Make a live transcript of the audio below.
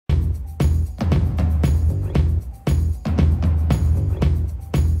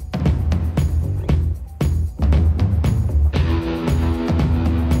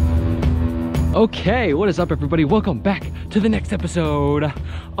Okay, what is up everybody? Welcome back to the next episode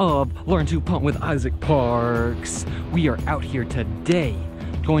of Learn to Punt with Isaac Parks. We are out here today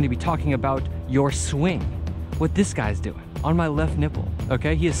going to be talking about your swing. What this guy's doing on my left nipple,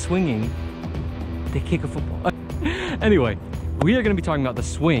 okay? He is swinging the kick of football. Anyway, we are going to be talking about the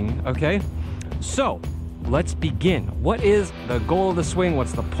swing, okay? So, let's begin. What is the goal of the swing?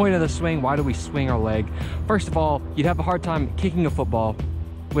 What's the point of the swing? Why do we swing our leg? First of all, you'd have a hard time kicking a football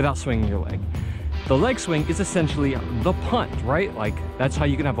without swinging your leg. The leg swing is essentially the punt, right? Like, that's how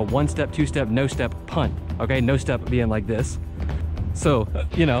you can have a one-step, two-step, no-step punt, okay? No-step being like this. So,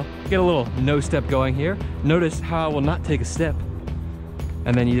 you know, get a little no-step going here. Notice how I will not take a step.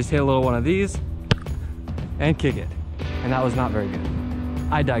 And then you just hit a little one of these and kick it. And that was not very good.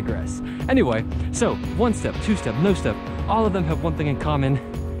 I digress. Anyway, so one-step, two-step, no-step, all of them have one thing in common: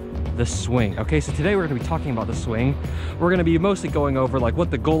 the swing. Okay, so today we're going to be talking about the swing. We're going to be mostly going over like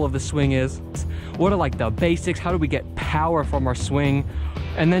what the goal of the swing is, what are like the basics, how do we get power from our swing,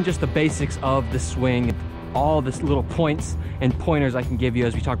 and then just the basics of the swing, all this little points and pointers I can give you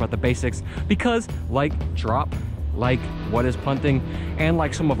as we talk about the basics, because like drop, like what is punting, and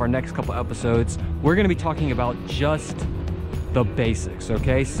like some of our next couple episodes, we're going to be talking about just the basics,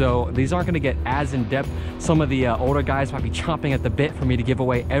 okay? So these aren't going to get as in depth. Some of the older guys might be chomping at the bit for me to give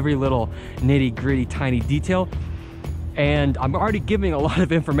away every little nitty gritty tiny detail, and I'm already giving a lot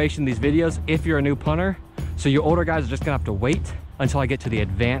of information in these videos if you're a new punter. So you older guys are just gonna have to wait until I get to the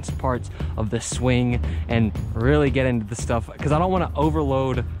advanced parts of the swing and really get into the stuff, because I don't want to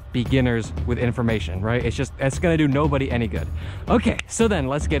overload beginners with information, right? It's gonna do nobody any good. Okay, so then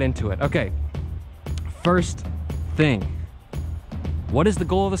let's get into it. Okay, first thing, what is the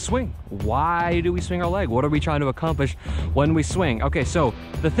goal of the swing? Why do we swing our leg? What are we trying to accomplish when we swing? Okay, so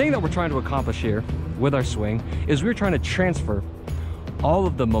the thing that we're trying to accomplish here with our swing is we're trying to transfer all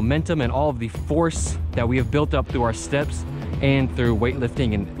of the momentum and all of the force that we have built up through our steps and through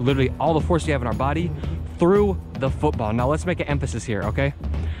weightlifting and literally all the force we have in our body through the football. Now let's make an emphasis here, okay?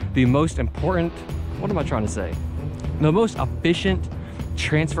 The most important, what am I trying to say? The most efficient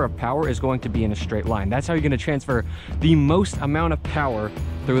transfer of power is going to be in a straight line. That's how you're going to transfer the most amount of power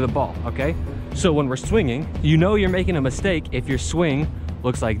through the ball, okay? So when we're swinging, you know you're making a mistake if your swing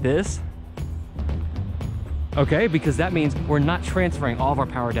looks like this, okay? Because that means we're not transferring all of our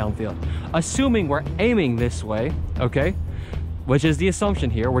power downfield. Assuming we're aiming this way, okay? Which is the assumption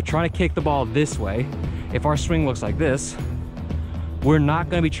here. We're trying to kick the ball this way. If our swing looks like this, we're not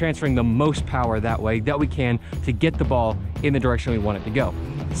going to be transferring the most power that way that we can to get the ball in the direction we want it to go.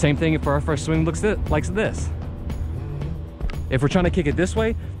 Same thing if our first swing looks like this. If we're trying to kick it this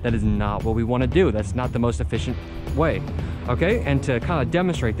way, that is not what we want to do. That's not the most efficient way, okay? And to kind of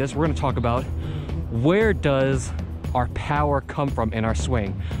demonstrate this, we're going to talk about where does our power come from in our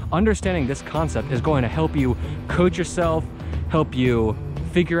swing. Understanding this concept is going to help you coach yourself, help you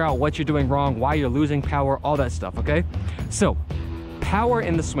figure out what you're doing wrong, why you're losing power, all that stuff, okay? So power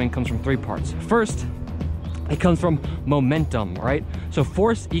in the swing comes from three parts. First, it comes from momentum, right? So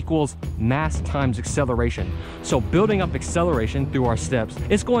force equals mass times acceleration. So building up acceleration through our steps,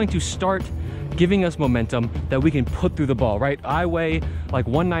 it's going to start giving us momentum that we can put through the ball, right? I weigh like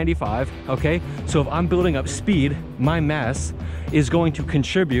 195, okay? So if I'm building up speed, my mass is going to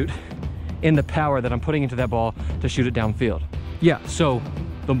contribute in the power that I'm putting into that ball to shoot it downfield. Yeah, so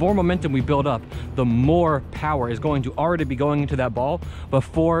the more momentum we build up, the more power is going to already be going into that ball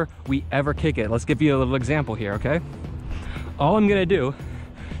before we ever kick it. Let's give you a little example here, okay? All I'm gonna do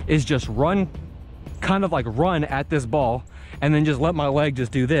is just run, kind of like run at this ball, and then just let my leg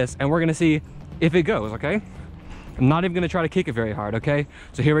just do this, and we're gonna see if it goes, okay? I'm not even gonna try to kick it very hard, okay?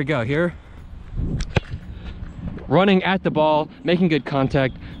 So here we go, here. Running at the ball, making good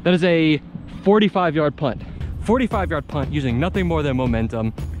contact. That is a 45-yard punt. 45-yard punt using nothing more than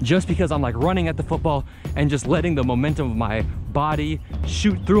momentum, just because I'm like running at the football and just letting the momentum of my body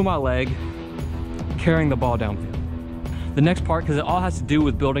shoot through my leg, carrying the ball downfield. The next part, because it all has to do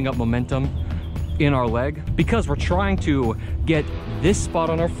with building up momentum in our leg, because we're trying to get this spot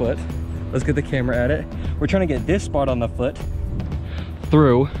on our foot. Let's get the camera at it. We're trying to get this spot on the foot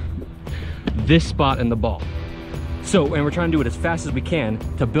through this spot in the ball. So, and we're trying to do it as fast as we can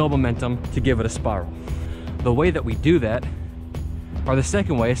to build momentum to give it a spiral. The way that we do that, or the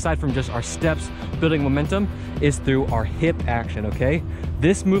second way, aside from just our steps building momentum, is through our hip action, okay?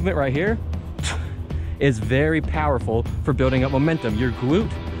 This movement right here is very powerful for building up momentum. Your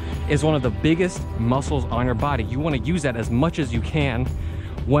glute is one of the biggest muscles on your body. You want to use that as much as you can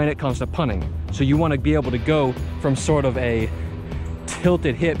when it comes to punting. So you want to be able to go from sort of a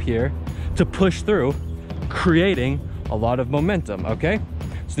tilted hip here to push through, creating a lot of momentum, okay?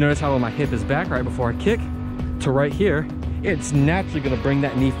 So notice how when my hip is back right before I kick to right here, it's naturally gonna bring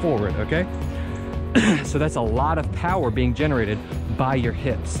that knee forward, okay? So that's a lot of power being generated by your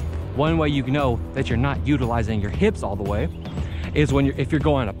hips. One way you know that you're not utilizing your hips all the way is when if you're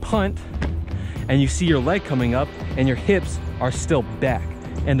going a punt and you see your leg coming up and your hips are still back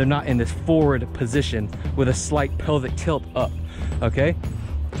and they're not in this forward position with a slight pelvic tilt up, okay?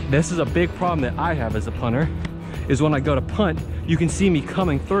 This is a big problem that I have as a punter, is when I go to punt, you can see me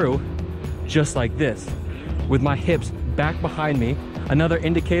coming through just like this with my hips back behind me. Another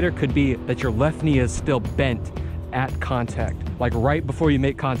indicator could be that your left knee is still bent at contact, like right before you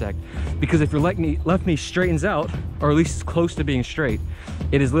make contact. Because if your left knee straightens out, or at least it's close to being straight,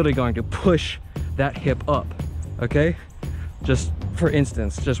 it is literally going to push that hip up, okay? Just for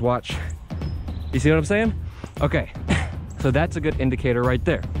instance, just watch. You see what I'm saying? Okay, so that's a good indicator right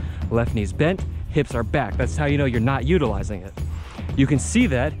there. Left knee's bent, hips are back. That's how you know you're not utilizing it. You can see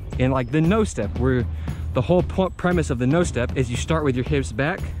that in like the no step, where the whole premise of the no step is you start with your hips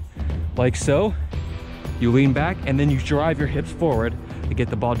back, like so. You lean back and then you drive your hips forward to get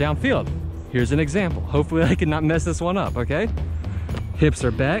the ball downfield. Here's an example. Hopefully I can not mess this one up, okay? Hips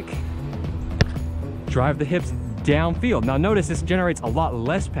are back, drive the hips downfield. Now notice this generates a lot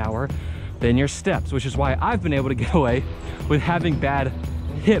less power than your steps, which is why I've been able to get away with having bad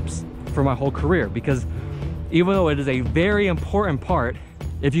hips for my whole career, because even though it is a very important part,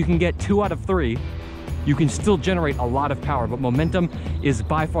 if you can get 2 out of 3, you can still generate a lot of power, but momentum is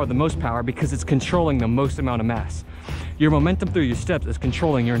by far the most power because it's controlling the most amount of mass. Your momentum through your steps is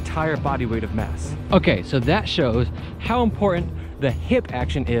controlling your entire body weight of mass. Okay, so that shows how important the hip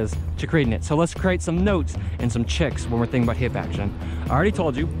action is to creating it. So let's create some notes and some checks when we're thinking about hip action. I already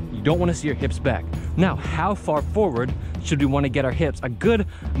told you, you don't want to see your hips back. Now, how far forward should we want to get our hips? A good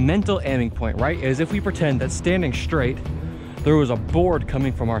mental aiming point, right, is if we pretend that standing straight, there was a board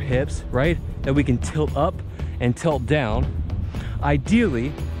coming from our hips, right, that we can tilt up and tilt down.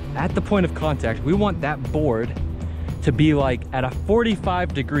 Ideally, at the point of contact, we want that board to be like at a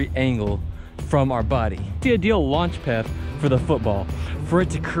 45-degree angle from our body. The ideal launch path for the football, for it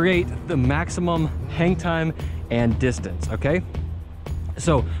to create the maximum hang time and distance, okay?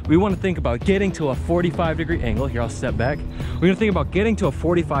 So we want to think about getting to a 45-degree angle. Here, I'll step back. We're going to think about getting to a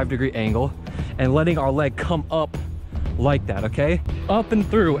 45-degree angle and letting our leg come up like that, okay? Up and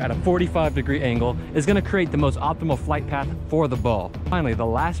through at a 45-degree angle is going to create the most optimal flight path for the ball. Finally, the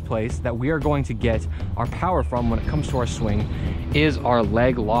last place that we are going to get our power from when it comes to our swing is our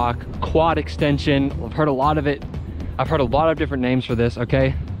leg lock, quad extension. I've heard a lot of it. I've heard a lot of different names for this,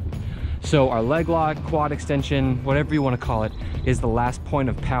 okay? So our leg lock, quad extension, whatever you want to call it, is the last point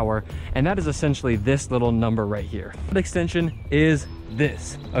of power, and that is essentially this little number right here. Quad extension is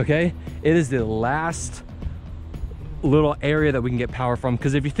this, okay? It is the last little area that we can get power from,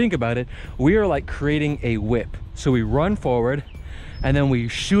 because if you think about it, we are like creating a whip. So we run forward and then we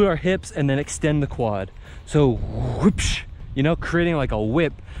shoot our hips and then extend the quad. So whoosh, you know, creating like a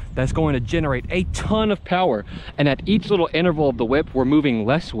whip that's going to generate a ton of power. And at each little interval of the whip, we're moving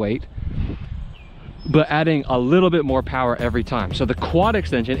less weight, but adding a little bit more power every time. So the quad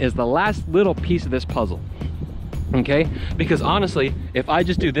extension is the last little piece of this puzzle, okay? Because honestly, if I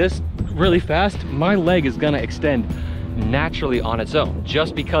just do this really fast, my leg is gonna extend naturally on its own,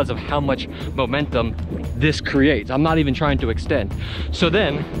 just because of how much momentum this creates. I'm not even trying to extend. So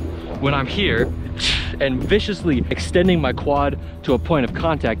then when I'm here and viciously extending my quad to a point of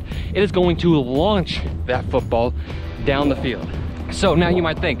contact, it is going to launch that football down the field. So now you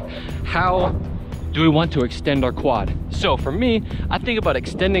might think, how do we want to extend our quad? So for me, I think about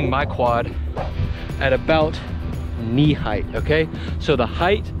extending my quad at about knee height, okay? So the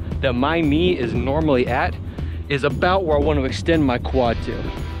height that my knee is normally at is about where I want to extend my quad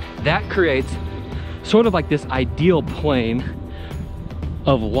to. That creates sort of like this ideal plane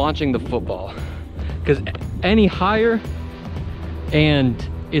of launching the football, because any higher and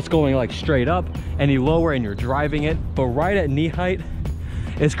it's going like straight up, any lower and you're driving it, but right at knee height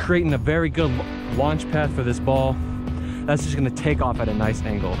is creating a very good launch path for this ball that's just going to take off at a nice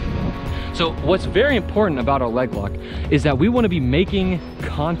angle. So what's very important about our leg lock is that we want to be making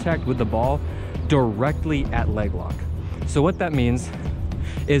contact with the ball directly at leg lock. So what that means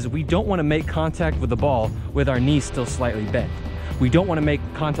is we don't want to make contact with the ball with our knees still slightly bent. We don't want to make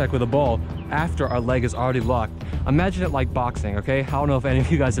contact with the ball after our leg is already locked. Imagine it like boxing, okay? I don't know if any of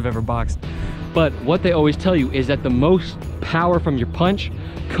you guys have ever boxed, but what they always tell you is that the most power from your punch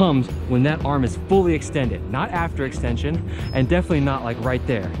comes when that arm is fully extended, not after extension, and definitely not like right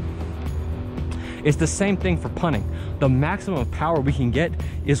there. It's the same thing for punting. The maximum power we can get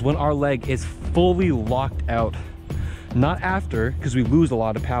is when our leg is fully locked out not after, because we lose a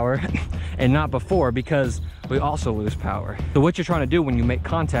lot of power, and not before, because we also lose power. So what you're trying to do when you make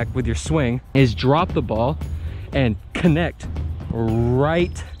contact with your swing is drop the ball and connect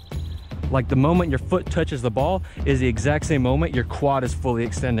right, like the moment your foot touches the ball is the exact same moment your quad is fully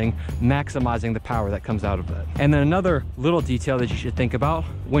extending, maximizing the power that comes out of that. And then another little detail that you should think about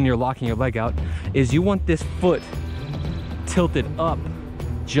when you're locking your leg out is you want this foot tilted up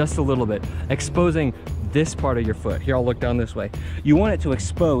just a little bit, exposing this part of your foot. Here, I'll look down this way. You want it to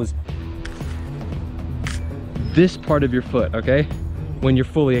expose this part of your foot, okay? When you're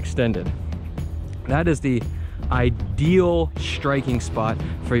fully extended. That is the ideal striking spot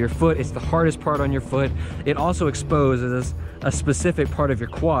for your foot. It's the hardest part on your foot. It also exposes a specific part of your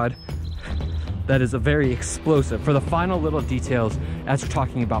quad that is a very explosive. For the final little details, as we're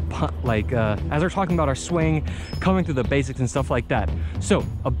talking about as we're talking about our swing, coming through the basics and stuff like that. So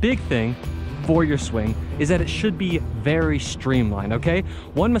a big thing for your swing is that it should be very streamlined, okay?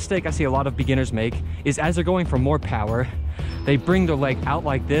 One mistake I see a lot of beginners make is as they're going for more power, they bring their leg out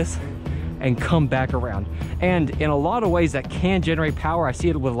like this and come back around. And in a lot of ways that can generate power. I see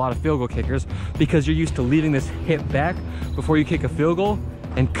it with a lot of field goal kickers because you're used to leaving this hip back before you kick a field goal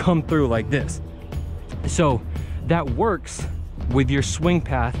and come through like this. So that works with your swing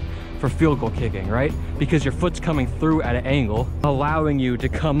path for field goal kicking, right? Because your foot's coming through at an angle, allowing you to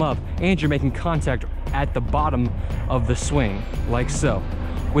come up, and you're making contact at the bottom of the swing, like so.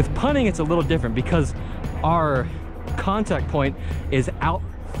 With punting, it's a little different because our contact point is out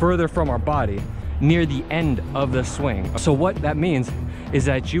further from our body, near the end of the swing. So what that means is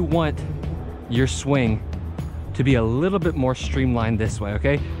that you want your swing to be a little bit more streamlined this way,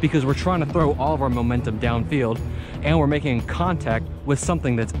 okay? Because we're trying to throw all of our momentum downfield, and we're making contact with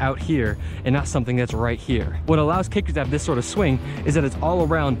something that's out here and not something that's right here. What allows kickers to have this sort of swing is that it's all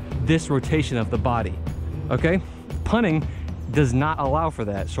around this rotation of the body, okay? Punting does not allow for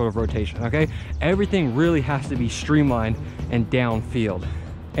that sort of rotation, okay? Everything really has to be streamlined and downfield.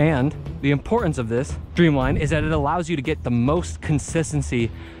 And the importance of this streamline is that it allows you to get the most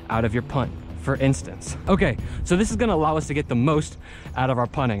consistency out of your punt, for instance. Okay, so this is gonna allow us to get the most out of our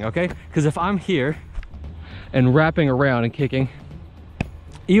punting, okay? Because if I'm here and wrapping around and kicking,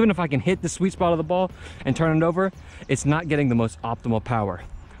 even if I can hit the sweet spot of the ball and turn it over, it's not getting the most optimal power,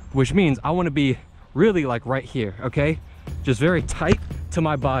 which means I wanna be really like right here, okay? Just very tight to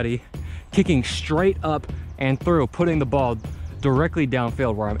my body, kicking straight up and through, putting the ball directly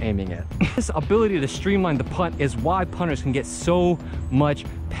downfield where I'm aiming at. This ability to streamline the punt is why punters can get so much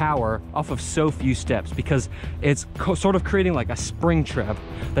power off of so few steps, because it's sort of creating like a spring trap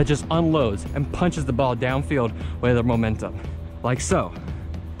that just unloads and punches the ball downfield with their momentum, like so.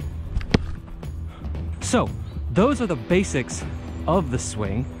 So those are the basics of the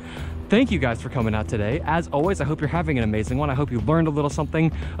swing. Thank you guys for coming out today. As always, I hope you're having an amazing one. I hope you learned a little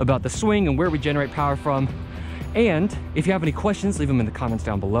something about the swing and where we generate power from. And if you have any questions, leave them in the comments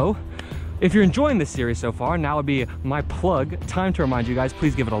down below. If you're enjoying this series so far, now would be my plug. Time to remind you guys,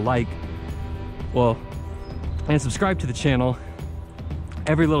 please give it a like. Well, and subscribe to the channel.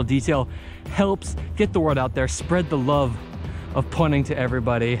 Every little detail helps get the word out there, spread the love of punting to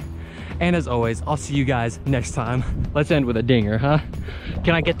everybody. And as always, I'll see you guys next time. Let's end with a dinger, huh?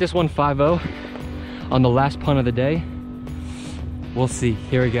 Can I get this one 5-0 on the last punt of the day? We'll see.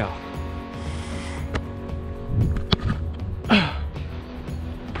 Here we go.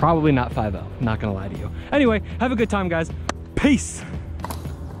 Probably not 5-0, not gonna lie to you. Anyway, have a good time, guys. Peace.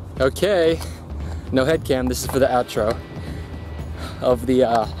 Okay, no head cam. This is for the outro of the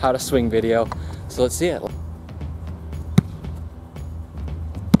how to swing video. So let's see it.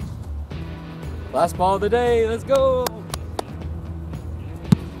 Last ball of the day, let's go.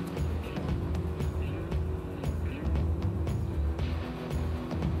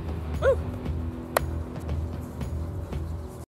 Woo.